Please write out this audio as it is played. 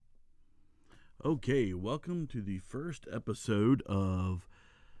Okay, welcome to the first episode of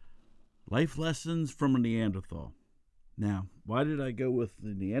Life Lessons from a Neanderthal. Now, why did I go with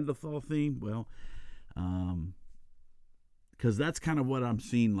the Neanderthal theme? Well, because that's kind of what I'm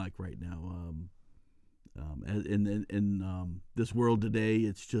seeing like right now. In this world today,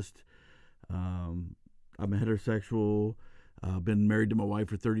 it's just I'm a heterosexual. Been married to my wife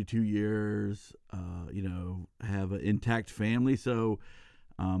for 32 years. Have an intact family. So,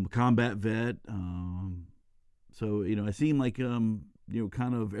 a combat vet. I seem like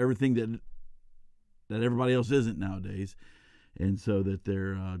kind of everything that everybody else isn't nowadays, and so that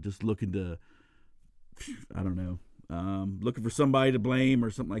they're just looking to, I don't know, looking for somebody to blame or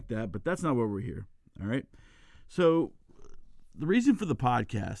something like that. But that's not why we're here. All right. So the reason for the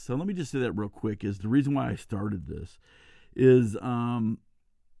podcast. So let me just say that real quick. Is the reason why I started this is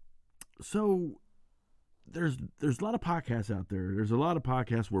so. There's a lot of podcasts out there. There's a lot of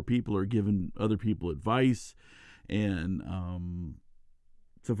podcasts where people are giving other people advice and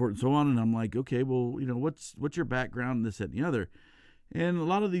so forth and so on. And I'm like, okay, well, what's your background and this, that, and the other. And a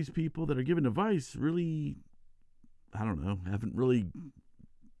lot of these people that are giving advice really, I don't know, haven't really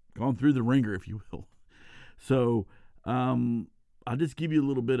gone through the ringer, if you will. So I'll just give you a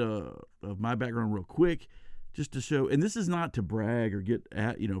little bit of my background real quick, just to show, and this is not to brag or get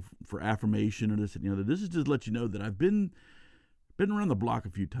for affirmation or this and the other. This is just to let you know that I've been around the block a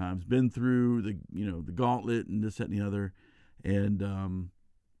few times, been through the gauntlet and this, that, and the other, and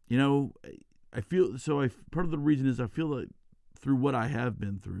I feel so. Part of the reason is I feel like through what I have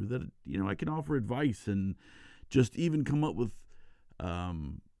been through that I can offer advice and just even come up with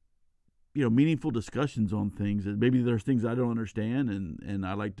meaningful discussions on things. And maybe there's things I don't understand, and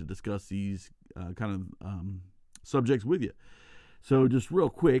I like to discuss these kind of subjects with you. So just real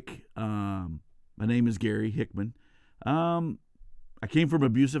quick, my name is Gary Hickman. I came from an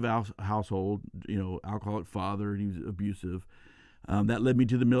abusive household, alcoholic father, and he was abusive. That led me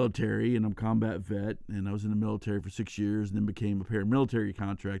to the military, and I'm a combat vet, and I was in the military for 6 years and then became a paramilitary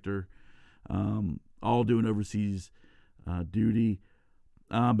contractor, all doing overseas duty.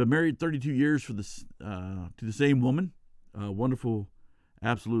 Been married 32 years to the same woman, wonderful,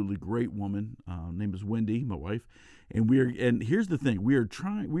 absolutely great woman. Name is Wendy, my wife, and here's the thing: we are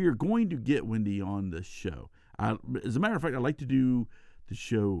going to get Wendy on this show. As a matter of fact, I like to do the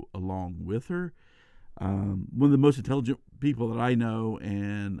show along with her. One of the most intelligent people that I know,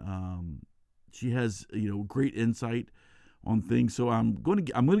 and she has great insight on things. So I'm going to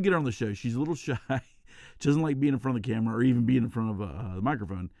get her on the show. She's a little shy. She doesn't like being in front of the camera or even being in front of the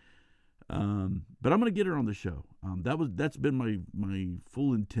microphone. But I'm going to get her on the show. That's been my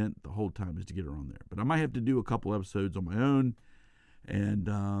full intent the whole time, is to get her on there. But I might have to do a couple episodes on my own, and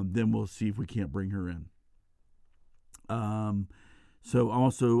then we'll see if we can't bring her in. So I'm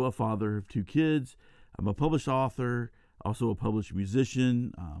also a father of 2 kids. I'm a published author, also a published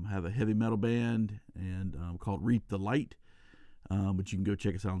musician. Have a heavy metal band and called Reap the Light. But you can go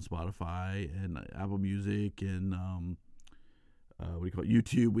check us out on Spotify and Apple Music and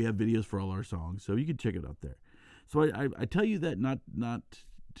YouTube. We have videos for all our songs, so you can check it out there. So I tell you that not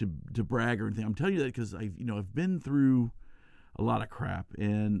to brag or anything. I'm telling you that because I've been through a lot of crap,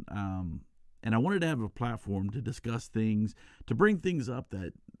 and I wanted to have a platform to discuss things, to bring things up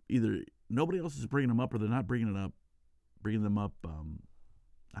that either nobody else is bringing them up, or they're not bringing them up.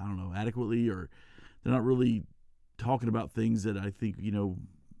 I don't know, adequately, or they're not really talking about things that I think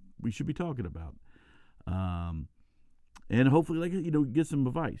we should be talking about, and hopefully get some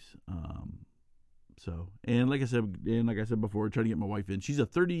advice. And like I said before, trying to get my wife in. She's a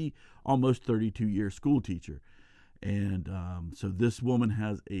almost 32 year school teacher, and so this woman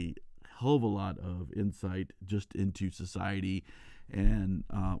has a hell of a lot of insight just into society and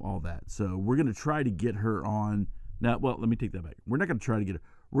all that. So we're gonna try to get her on. Now, well, let me take that back. We're not gonna try to get her.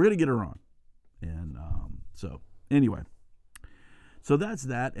 We're gonna get her on, and so. Anyway, so that's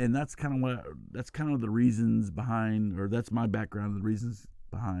that, and that's kind of the reasons behind, or that's my background, the reasons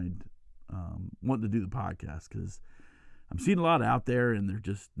behind wanting to do the podcast, because I'm seeing a lot out there, and they're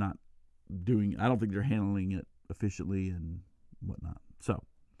just not doing. I don't think they're handling it efficiently and whatnot. So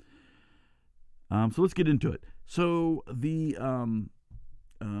let's get into it. So the Hello,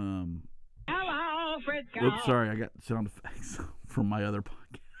 Frisco. Oops, sorry, I got sound effects from my other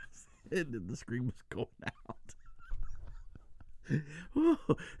podcast, and the screen was going out.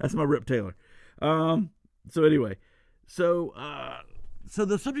 That's my Rip Taylor. So anyway, so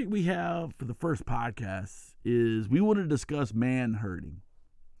the subject we have for the first podcast is we want to discuss manherding.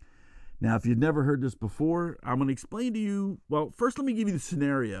 Now, if you've never heard this before, I'm going to explain to you. Well, first, let me give you the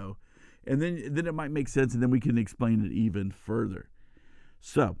scenario, and then it might make sense, and then we can explain it even further.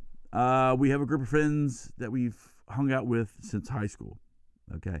 So, we have a group of friends that we've hung out with since high school.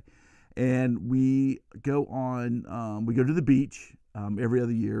 Okay. And we go to the beach every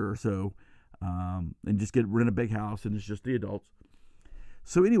other year or so, and just rent a big house, and it's just the adults.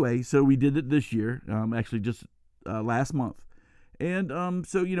 So anyway, we did it this year, actually just last month. And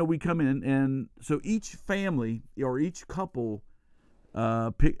so, we come in, and so each family or each couple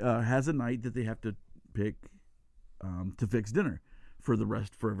has a night that they have to pick to fix dinner for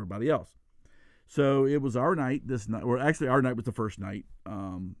everybody else. So it was our night this night, or actually our night was the first night,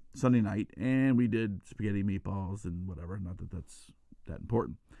 Sunday night, and we did spaghetti meatballs and whatever. Not that that's that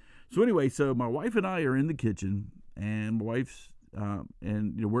important. So anyway, so my wife and I are in the kitchen, and my wife's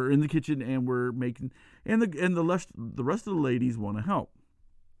we're in the kitchen, and we're making, and the rest of the ladies want to help.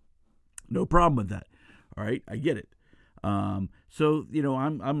 No problem with that. All right, I get it. So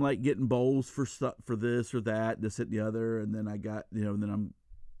I'm like getting bowls for stuff, for this or that, this and the other, and then I got and then I'm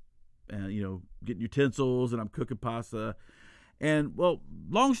getting utensils, and I'm cooking pasta. And well,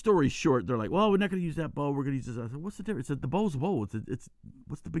 long story short, they're like, well, we're not going to use that bowl. We're going to use this. I said, what's the difference? I said, the bowl's a bowl. It's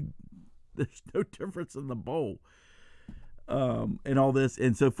what's the big? There's no difference in the bowl. And all this,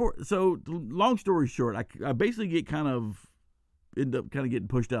 and so long story short, I basically end up getting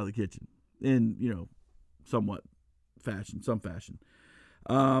pushed out of the kitchen in some fashion. So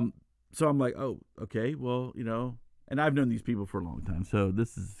I'm like, oh, okay, well, and I've known these people for a long time, so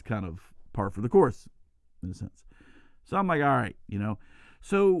this is kind of par for the course in a sense. So I'm like, all right,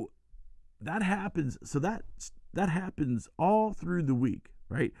 so that happens. So that happens all through the week,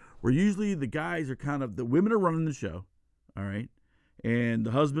 right? Where usually the guys are the women are running the show. All right. And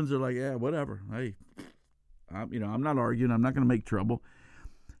the husbands are like, yeah, whatever. Hey, I'm not arguing. I'm not going to make trouble.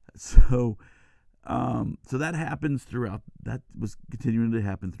 So that happens throughout. That was continuing to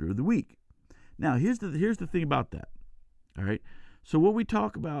happen through the week. Now, here's the thing about that. All right. So when we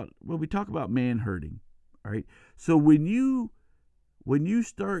talk about manherding, all right. So when you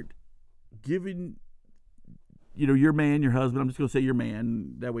start giving, your man, your husband, I'm just going to say your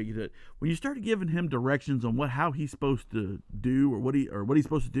man, that way you get it. When you start giving him directions on how he's supposed to do, or what he's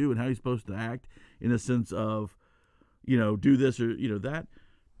supposed to do and how he's supposed to act, in a sense of, do this or, that,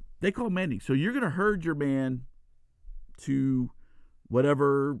 they call mending. So you're going to herd your man to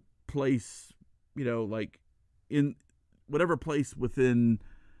whatever place, like in whatever place within,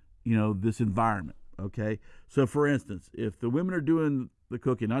 this environment. Okay. So for instance, if the women are doing the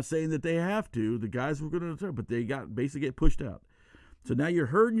cooking, not saying that they have to, the guys were going to, but they basically get pushed out. So now you're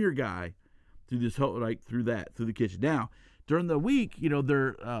herding your guy through this whole, through the kitchen. Now during the week,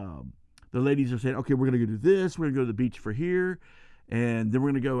 they're, the ladies are saying, okay, we're going to go do this. We're going to go to the beach for here. And then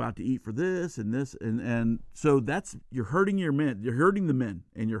we're going to go out to eat for this and this. And so you're herding your men, you're herding the men,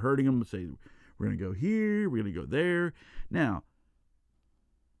 and you're herding them to say, we're going to go here, we're going to go there. Now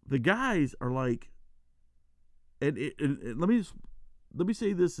the guys are like, and let me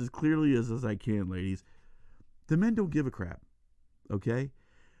say this as clearly as I can, ladies. The men don't give a crap, okay?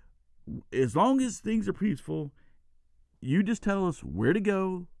 As long as things are peaceful, you just tell us where to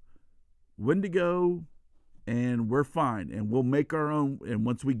go, when to go, and we're fine. And we'll make our own. And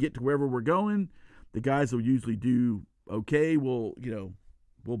once we get to wherever we're going, the guys will usually do okay. We'll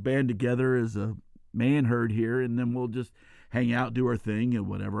band together as a man herd here, and then we'll just hang out, do our thing, and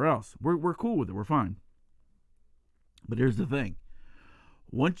whatever else. We're cool with it. We're fine. But here's the thing.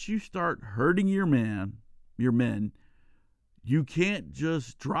 Once you start hurting your men, you can't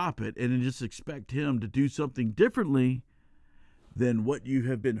just drop it and then just expect him to do something differently than what you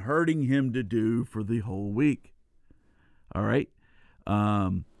have been hurting him to do for the whole week. All right?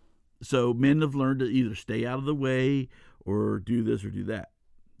 So men have learned to either stay out of the way or do this or do that.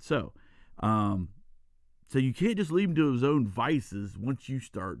 So you can't just leave him to his own vices once you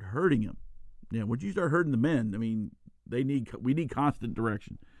start hurting him. Once you start hurting the men, we need constant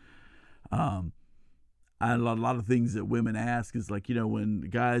direction. And a lot of things that women ask is like, when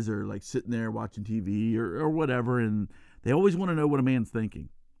guys are like sitting there watching TV or whatever, and they always want to know what a man's thinking.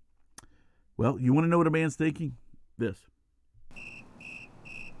 Well, you want to know what a man's thinking? This.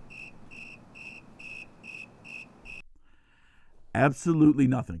 Absolutely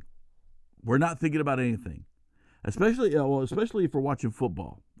nothing. We're not thinking about anything. Especially if we're watching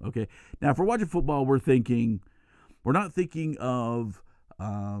football. Okay. Now, if we're watching football, we're not thinking of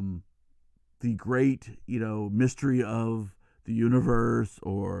the great, mystery of the universe,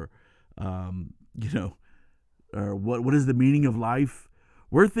 or or what is the meaning of life.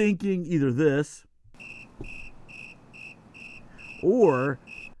 We're thinking either this, or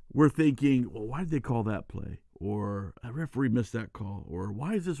we're thinking, well, why did they call that play? Or a referee missed that call. Or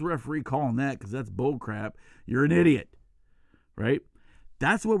why is this referee calling that? Because that's bull crap. You're an idiot, right?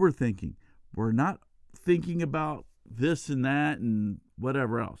 That's what we're thinking. We're not thinking about this and that and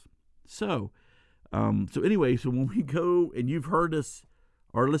whatever else. So anyway, so when we go and you've heard us,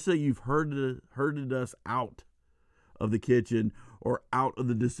 or let's say you've herded us out of the kitchen or out of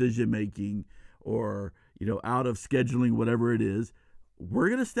the decision making or, out of scheduling, whatever it is, we're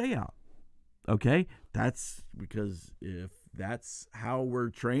going to stay out. Okay? That's because if that's how we're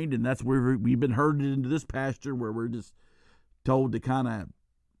trained and that's where we've been herded into this pasture where we're just told to kind of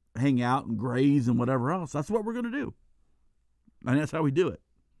hang out and graze and whatever else, that's what we're going to do. And that's how we do it.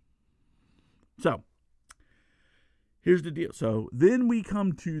 So, here's the deal. So, then we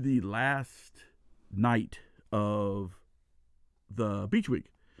come to the last night of the beach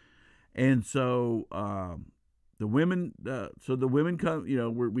week. And so, the women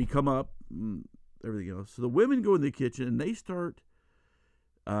come, we come up, everything else. So the women go in the kitchen and they start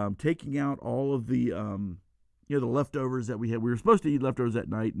taking out all of the, the leftovers that we had. We were supposed to eat leftovers that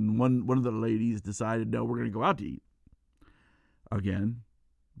night, and one of the ladies decided, no, we're going to go out to eat. Again,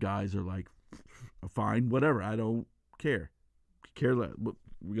 guys are like, fine, whatever. I don't care. We're going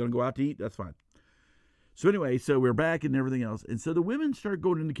to go out to eat. That's fine. So anyway, so we're back and everything else. And so the women start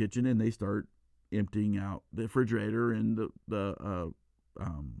going in the kitchen and they start emptying out the refrigerator and the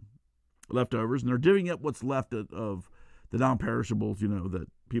leftovers, and they're divvying up what's left of the non-perishables, that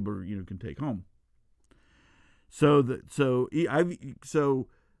people can take home. So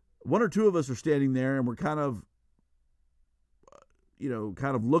one or two of us are standing there, and we're kind of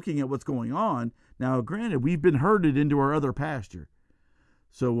looking at what's going on. Now, granted, we've been herded into our other pasture,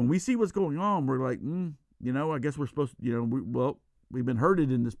 so when we see what's going on, we're like, I guess we're supposed to, we've been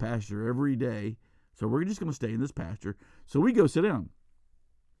herded in this pasture every day, so we're just going to stay in this pasture. So we go sit down.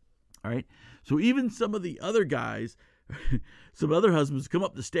 All right. So even some of the other guys, some other husbands come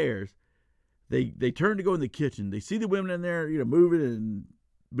up the stairs. They turn to go in the kitchen. They see the women in there, moving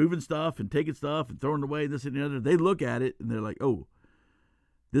stuff and taking stuff and throwing it away, this and the other. They look at it and they're like, oh,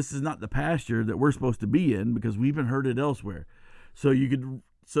 this is not the pasture that we're supposed to be in because we've been herded elsewhere. So you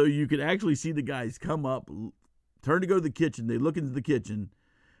could actually see the guys come up, turn to go to the kitchen. They look into the kitchen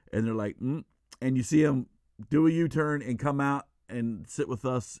and they're like, and you see them do a U-turn and come out and sit with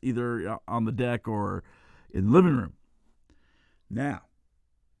us either on the deck or in the living room. Now,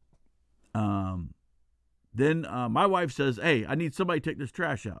 then my wife says, hey, I need somebody to take this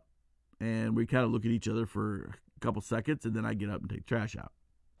trash out. And we kind of look at each other for a couple seconds, and then I get up and take trash out.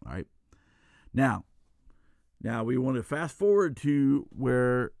 All right. Now we want to fast forward to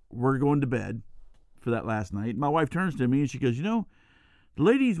where we're going to bed for that last night. My wife turns to me and she goes, the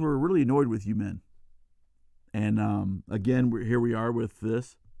ladies were really annoyed with you men. And again, here we are with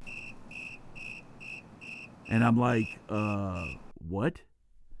this. And I'm like, what?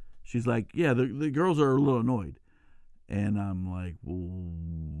 She's like, yeah, the girls are a little annoyed. And I'm like, well,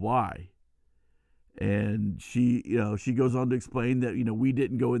 why? And she goes on to explain that, we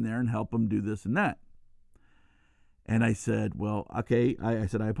didn't go in there and help them do this and that. And I said, well, okay. I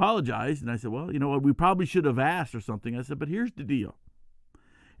said, I apologize. And I said, well, we probably should have asked or something. I said, but here's the deal.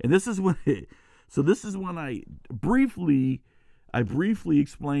 And this is when I briefly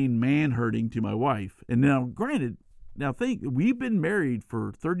explained manherding to my wife. And now, granted, we've been married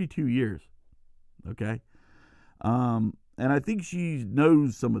for 32 years. Okay. And I think she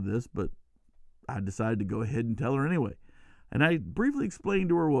knows some of this, but I decided to go ahead and tell her anyway. And I briefly explained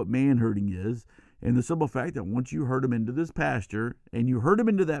to her what manherding is, and the simple fact that once you herd them into this pasture, and you herd them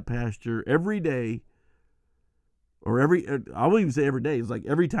into that pasture every day, or I won't even say every day, it's like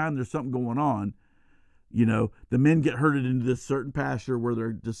every time there's something going on, the men get herded into this certain pasture where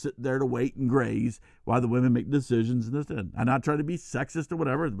they're just sitting there to wait and graze while the women make decisions and this and that. I'm not trying to be sexist or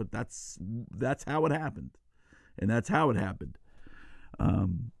whatever, but that's how it happened. And that's how it happened.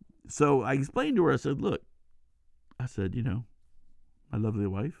 So I explained to her, I said, look, my lovely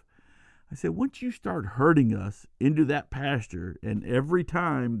wife, I said, once you start herding us into that pasture, and every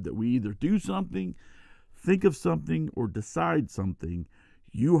time that we either do something, think of something, or decide something,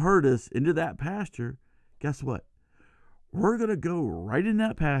 you herd us into that pasture, guess what? We're going to go right in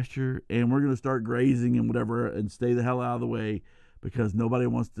that pasture, and we're going to start grazing and whatever, and stay the hell out of the way, because nobody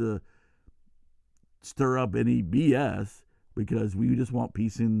wants to stir up any BS, because we just want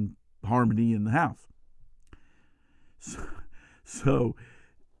peace and harmony in the house. So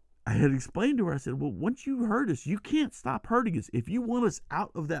I had explained to her, I said, well, once you herd us, you can't stop herding us. If you want us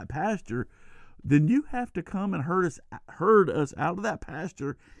out of that pasture, then you have to come and herd us out of that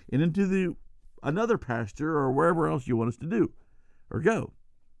pasture and into another pasture or wherever else you want us to do or go.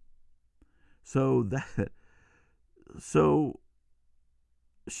 So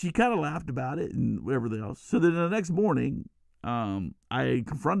she kind of laughed about it and whatever else. So then the next morning, I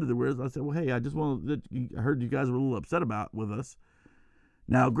confronted the with. I said, well, hey, I heard you guys were a little upset with us.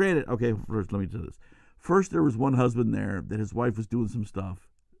 Now, granted, okay, first let me do this. First, there was one husband there that his wife was doing some stuff.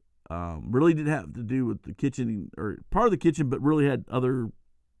 Really didn't have to do with the kitchen or part of the kitchen, but really had to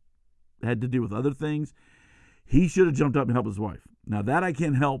do with other things. He should have jumped up and helped his wife. Now that I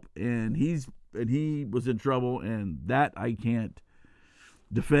can't help, and he was in trouble, and that I can't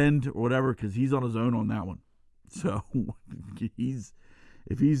defend or whatever because he's on his own on that one. So if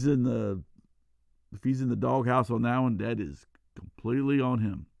he's in the doghouse on that one, that is completely on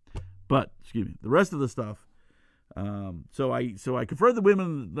him. But excuse me, the rest of the stuff. So I confronted the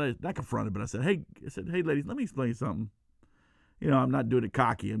women. Not confronted, but I said, hey, ladies, let me explain something. I'm not doing it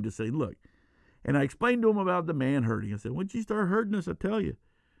cocky. I'm just saying, look. And I explained to them about the man herding. I said, once you start herding us, I tell you,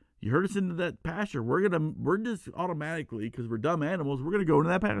 you herd us into that pasture. We're just automatically, because we're dumb animals, we're gonna go into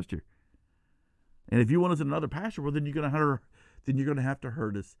that pasture. And if you want us in another pasture, well, then you're gonna have to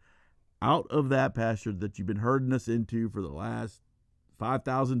herd us out of that pasture that you've been herding us into for the last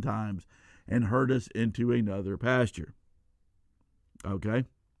 5,000 times, and herd us into another pasture. Okay.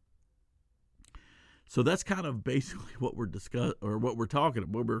 So that's kind of basically what we're talking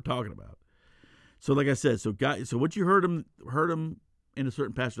about. So like I said, so once you herd them in a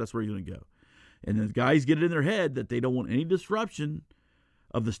certain pasture, that's where you're going to go. And the guys get it in their head that they don't want any disruption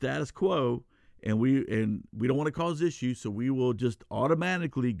of the status quo, and we don't want to cause issues, so we will just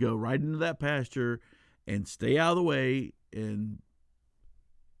automatically go right into that pasture and stay out of the way and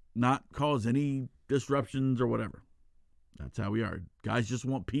not cause any disruptions or whatever. That's how we are. Guys just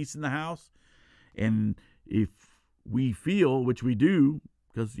want peace in the house. And if we feel, which we do,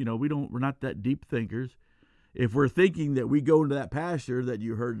 because we're not that deep thinkers, if we're thinking that we go into that pasture that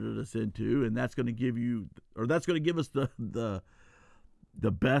you herded us into, and that's going to give us the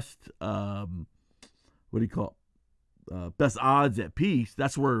best best odds at peace,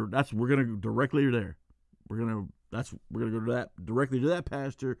 we're going to go directly there. We're going to go directly to that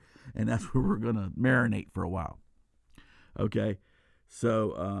pasture, and that's where we're going to marinate for a while. Okay,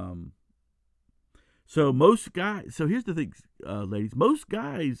 so most guys. So here's the thing, ladies. Most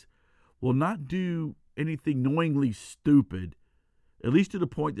guys will not do anything knowingly stupid, at least to the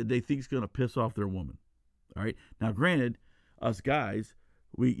point that they think it's going to piss off their woman. All right. Now, granted, us guys,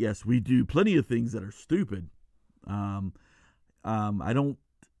 we do plenty of things that are stupid. I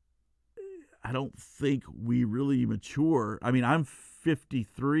don't think we really mature. I mean, I'm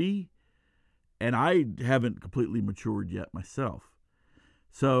 53, and I haven't completely matured yet myself.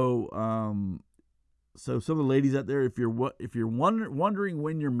 So some of the ladies out there, if you're wondering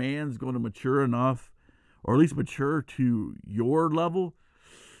when your man's going to mature enough, or at least mature to your level,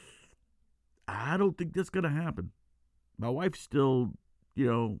 I don't think that's going to happen. My wife still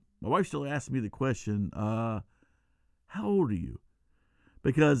asks me the question, how old are you?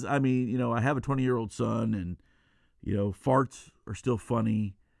 Because, I mean, I have a 20-year-old son, and, farts are still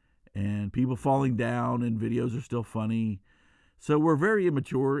funny, and people falling down in videos are still funny. So we're very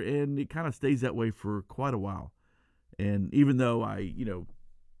immature, and it kind of stays that way for quite a while. And even though I, am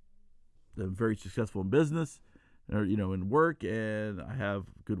very successful in business, or, in work, and I have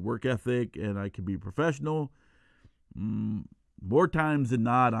good work ethic, and I can be professional, more times than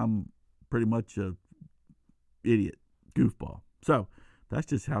not, I'm pretty much a idiot, goofball. So that's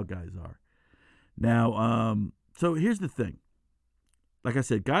just how guys are. Now, so here's the thing. Like I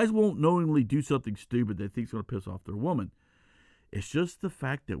said, guys won't knowingly do something stupid they think is going to piss off their woman. It's just the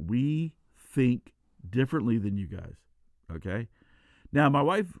fact that we think differently than you guys. Okay. Now, my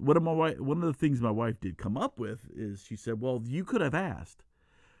wife, one of the things my wife did come up with is she said, well, you could have asked.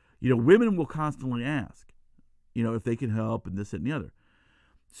 Women will constantly ask, if they can help and this, that, and the other.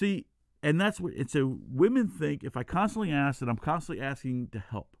 See, and so women think if I constantly ask, that I'm constantly asking to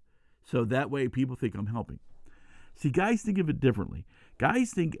help. So that way people think I'm helping. See, guys think of it differently.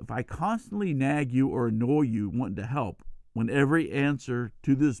 Guys think if I constantly nag you or annoy you wanting to help, when every answer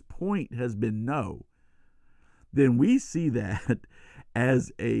to this point has been no, then we see that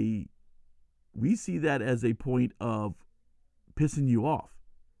as a point of pissing you off.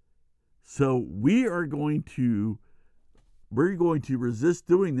 So we're going to resist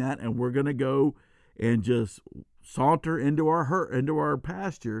doing that, and we're going to go and just saunter into our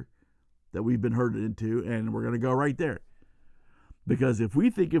pasture that we've been herded into, and we're going to go right there. Because if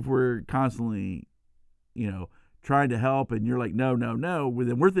we're constantly, trying to help, and you're like, no, well,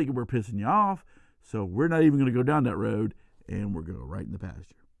 then we're thinking we're pissing you off, so we're not even going to go down that road, and we're going to go right in the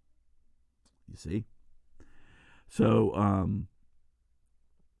pasture. You see? So,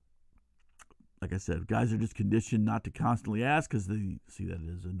 like I said, guys are just conditioned not to constantly ask because they see that it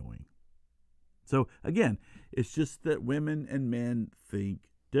is annoying. So again, it's just that women and men think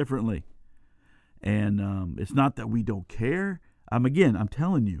differently. And it's not that we don't care. I'm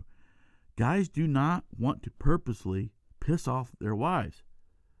telling you, guys do not want to purposely piss off their wives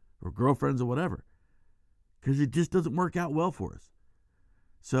or girlfriends or whatever, because it just doesn't work out well for us.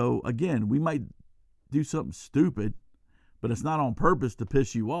 So again, we might do something stupid, but it's not on purpose to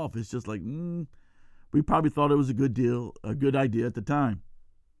piss you off. It's just like, we probably thought it was a good idea at the time.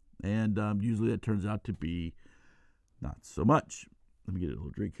 And usually that turns out to be not so much. Let me get a little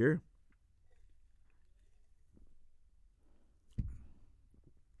drink here.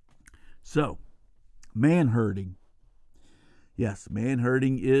 So, manherding. Yes,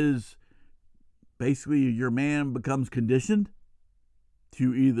 manherding is basically your man becomes conditioned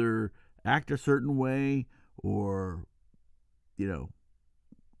to either act a certain way or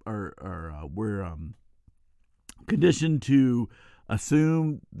we're conditioned to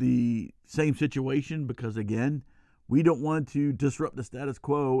assume the same situation because, again, we don't want to disrupt the status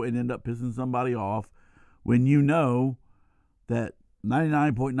quo and end up pissing somebody off when you know that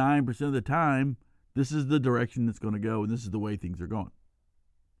 99.9% of the time, this is the direction it's going to go and this is the way things are going.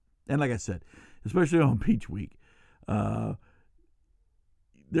 And like I said, especially on Beach Week, every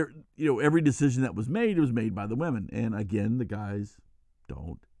decision that was made, it was made by the women. And again, the guys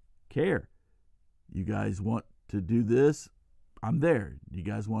don't care. You guys want to do this, I'm there. You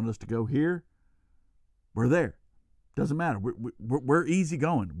guys want us to go here, we're there. Doesn't matter. We're easy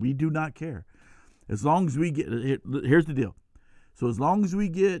going. We do not care. As long as we get, here's the deal. So as long as we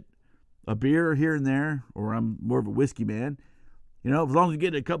get a beer here and there, or I'm more of a whiskey man, as long as we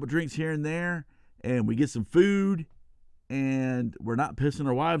get a couple drinks here and there, and we get some food, and we're not pissing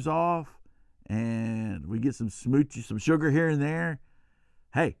our wives off, and we get some smoochie, some sugar here and there,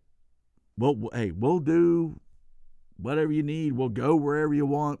 we'll do whatever you need. We'll go wherever you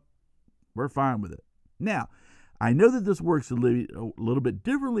want. We're fine with it. Now, I know that this works a little bit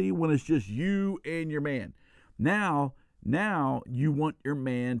differently when it's just you and your man. Now you want your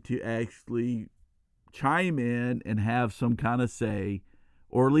man to actually chime in and have some kind of say,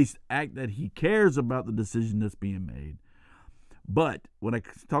 or at least act that he cares about the decision that's being made. But when I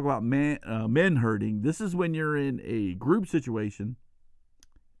talk about manherding, this is when you're in a group situation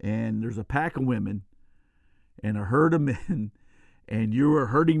and there's a pack of women and a herd of men, and you are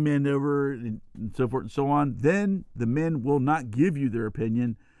herding men over and so forth and so on. Then the men will not give you their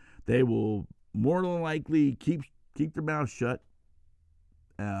opinion. They will more than likely keep their mouth shut,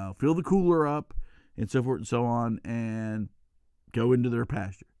 fill the cooler up, and so forth and so on, and go into their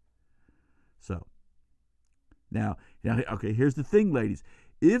pasture. So now, okay, here's the thing, ladies.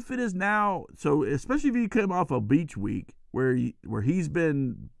 If it is now, so especially if you come off a beach week where he's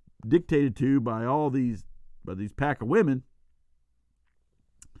been dictated to by these pack of women,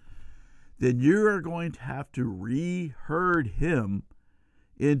 then you are going to have to re-herd him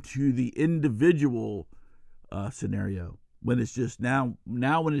into the individual scenario. When it's just now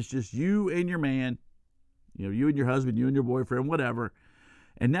when it's just you and your man, you and your husband, you and your boyfriend, whatever,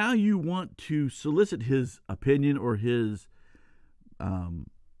 and now you want to solicit his opinion or his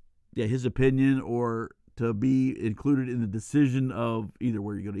opinion, or to be included in the decision of either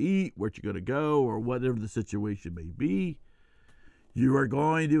where you're going to eat, where you're going to go, or whatever the situation may be. You are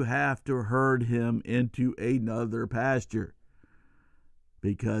going to have to herd him into another pasture,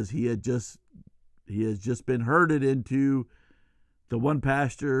 because he has just been herded into the one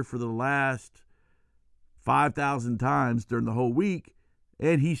pasture for the last 5,000 times during the whole week,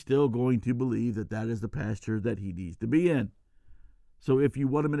 and he's still going to believe that is the pasture that he needs to be in. So if you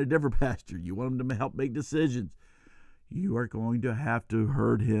want him in a different pasture, you want him to help make decisions, you are going to have to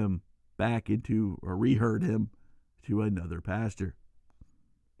herd him back into, or re-herd him to another pasture.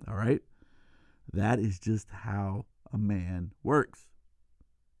 All right? That is just how a man works.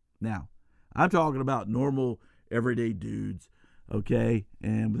 Now, I'm talking about normal, everyday dudes, okay?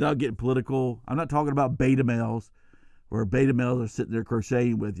 And without getting political, I'm not talking about beta males, where beta males are sitting there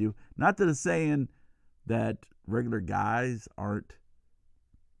crocheting with you. Not that it's saying that regular guys aren't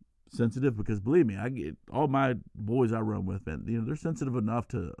sensitive, because believe me, I get all my boys I run with, man, they're sensitive enough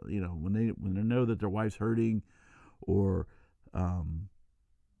to, when they know that their wife's hurting, or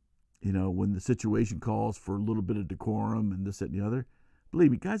when the situation calls for a little bit of decorum and this, that, and the other.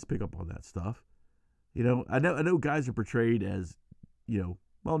 Believe me, guys pick up on that stuff. I know guys are portrayed as,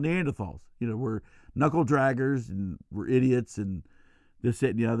 Neanderthals. We're knuckle draggers and we're idiots and this, that,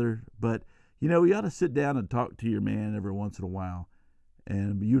 and the other. But, you ought to sit down and talk to your man every once in a while.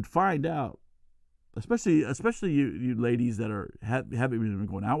 And you'd find out, especially you ladies that haven't been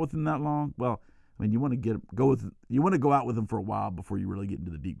going out with him that long. Well, I mean, you want to go out with them for a while before you really get into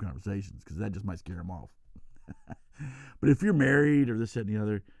the deep conversations, because that just might scare them off. But if you're married or this, that, and the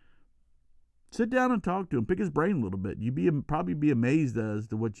other, sit down and talk to him. Pick his brain a little bit. You'd probably be amazed as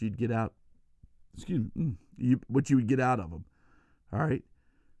to what you'd get out. What you would get out of him. All right.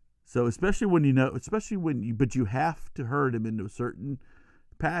 So especially when but you have to herd him into a certain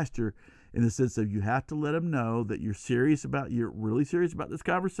pasture, in the sense of you have to let him know that you're really serious about this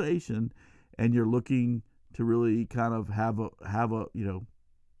conversation, and you're looking to really kind of have a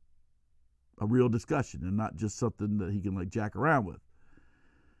real discussion, and not just something that he can like jack around with.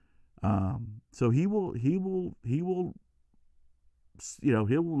 So he will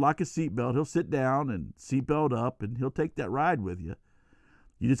lock his seatbelt. He'll sit down and seatbelt up, and he'll take that ride with you.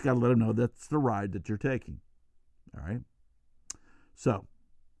 You just got to let him know that's the ride that you're taking. All right. So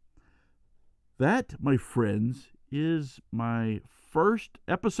that, my friends, is my first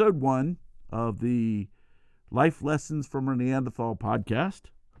episode 1 of the Life Lessons from a Neanderthal podcast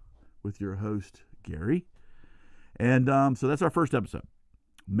with your host, Gary. And so that's our first episode.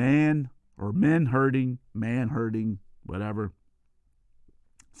 Men herding, whatever.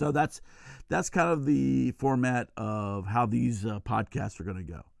 So that's kind of the format of how these podcasts are going to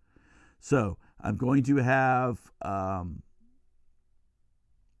go. So I'm going to have the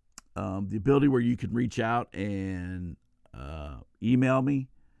ability where you can reach out and email me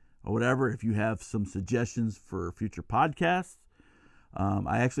or whatever if you have some suggestions for future podcasts.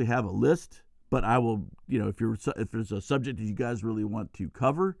 I actually have a list, but I will, if there's a subject that you guys really want to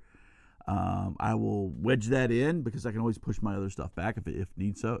cover, I will wedge that in, because I can always push my other stuff back if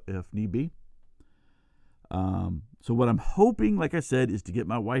need be. So what I'm hoping, like I said, is to get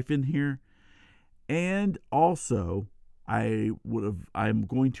my wife in here, and also I'm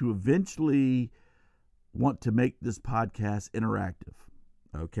going to eventually want to make this podcast interactive.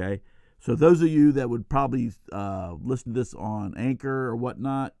 Okay. So those of you that would probably listen to this on Anchor or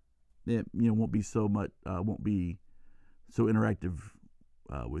whatnot, it won't be so interactive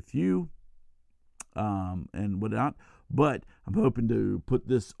with you and whatnot. But I'm hoping to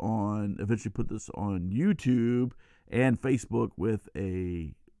eventually put this on YouTube and Facebook with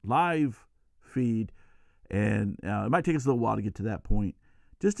a live feed, and it might take us a little while to get to that point,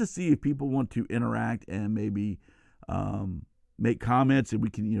 just to see if people want to interact and maybe make comments, and we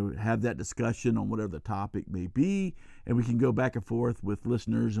can have that discussion on whatever the topic may be, and we can go back and forth with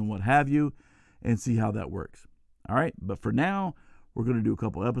listeners and what have you, and see how that works. All right, but for now, we're going to do a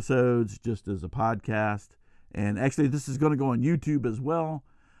couple episodes just as a podcast, and actually this is going to go on YouTube as well,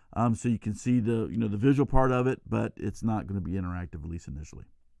 so you can see the visual part of it, but it's not going to be interactive, at least initially.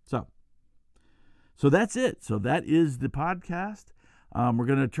 So that's it. So that is the podcast. We're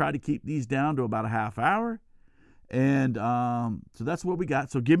going to try to keep these down to about a half hour. And so that's what we got.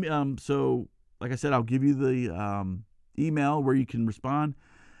 So give me so like I said, I'll give you the email where you can respond.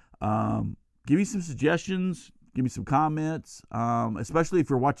 Give me some suggestions, give me some comments. Especially if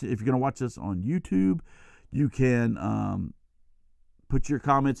you're going to watch this on YouTube, you can put your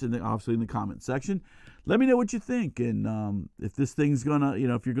comments obviously in the comment section. Let me know what you think, and if this thing's gonna,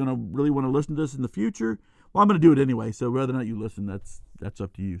 if you're gonna really want to listen to this in the future. Well, I'm gonna do it anyway, so whether or not you listen, that's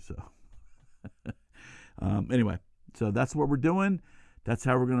up to you. So anyway, so that's what we're doing. That's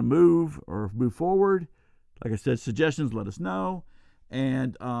how we're gonna move forward. Like I said, suggestions, let us know.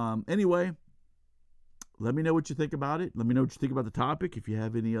 And anyway, let me know what you think about it. Let me know what you think about the topic. If you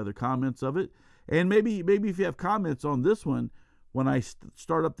have any other comments of it, and maybe if you have comments on this one, when I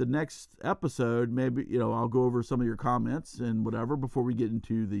start up the next episode, maybe, I'll go over some of your comments and whatever before we get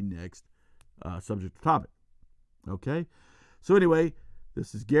into the next subject or topic. Okay? So anyway,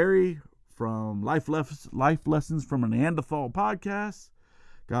 this is Gary from Life Lessons from a Neanderthal podcast.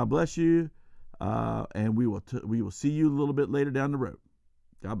 God bless you. And we will see you a little bit later down the road.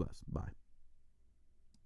 God bless. Bye.